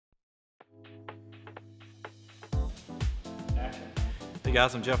Hey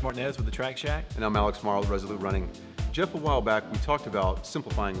guys, I'm Jeff Martinez with the Track Shack. And I'm Alex Marl, Resolute Running. Jeff, a while back, we talked about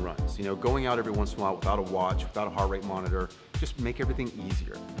simplifying runs. You know, going out every once in a while without a watch, without a heart rate monitor, just make everything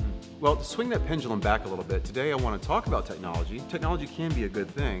easier. Well, to swing that pendulum back a little bit, today I want to talk about technology. Technology can be a good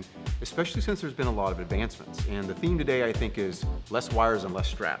thing, especially since there's been a lot of advancements. And the theme today, I think, is less wires and less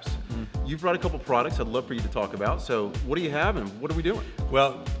straps. You've brought a couple products I'd love for you to talk about. So what do you have and what are we doing?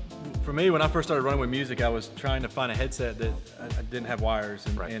 Well, for me, when I first started running with music, I was trying to find a headset that I didn't have wires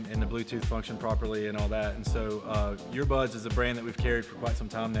and the Bluetooth functioned properly and all that. And so Earbuds is a brand that we've carried for quite some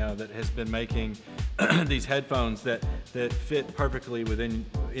time now that has been making these headphones that fit perfectly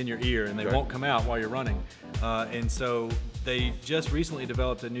in your ear, and they won't come out while you're running. And so they just recently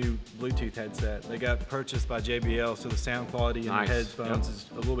developed a new Bluetooth headset. They got purchased by JBL, so the sound quality in the headphones is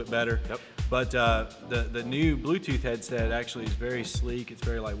a little bit better. But the new Bluetooth headset actually is very sleek, it's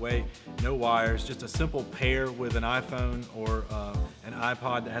very lightweight, no wires, just a simple pair with an iPhone or an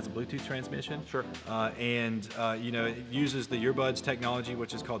iPod that has a Bluetooth transmission. You know, it uses the Earbuds technology,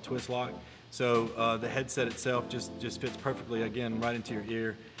 which is called Twist Lock. So the headset itself just fits perfectly, again, right into your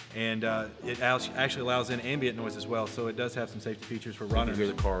ear. And it actually allows in ambient noise as well, so it does have some safety features for runners. You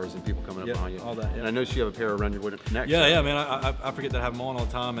hear the cars and people coming up behind you. All that, And I noticed you have a pair around your neck. Yeah, man, I forget that I have them on all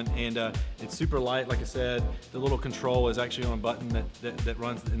the time, and it's super light, like I said. The little control is actually on a button that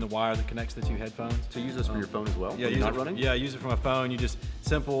runs in the wire that connects the two headphones. So you use this for your phone as well? Yeah, I use it from a phone. You just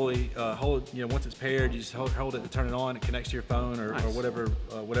simply hold it, once it's paired, you just hold it to turn it on. It connects to your phone or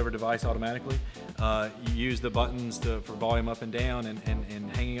whatever device automatically. You use the buttons for volume up and down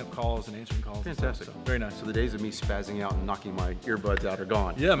and hanging up calls and answering calls. Fantastic. So, very nice. So the days of me spazzing out and knocking my earbuds out are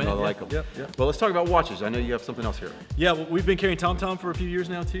gone. Yeah, man. I like them. Well, let's talk about watches. I know you have something else here. Yeah, well, we've been carrying TomTom for a few years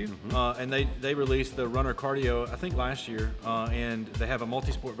now too, and they released the Runner Cardio, I think last year, and they have a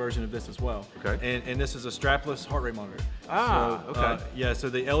multi-sport version of this as well. Okay. And this is a strapless heart rate monitor. Okay. So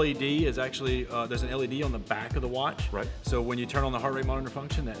the LED is actually, there's an LED on the back of the watch. Right. So when you turn on the heart rate monitor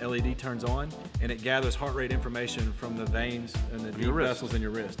function, that LED turns on, and it gathers heart rate information from the veins and the deep vessels in your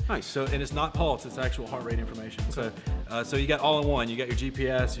wrist. Nice. So, and it's not pulse, it's actual heart rate information. Okay. So you got all in one. You got your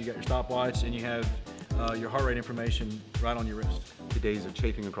GPS, you got your stopwatch, and you have your heart rate information right on your wrist. The days of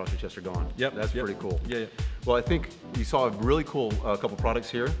chafing across your chest are gone. That's pretty cool. Yeah. Well, I think you saw a really cool couple products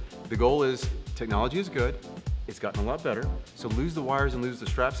here. The goal is technology is good. It's gotten a lot better. So lose the wires and lose the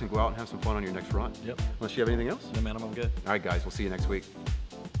straps and go out and have some fun on your next run. Unless you have anything else? No, man, I'm good. All right, guys, we'll see you next week.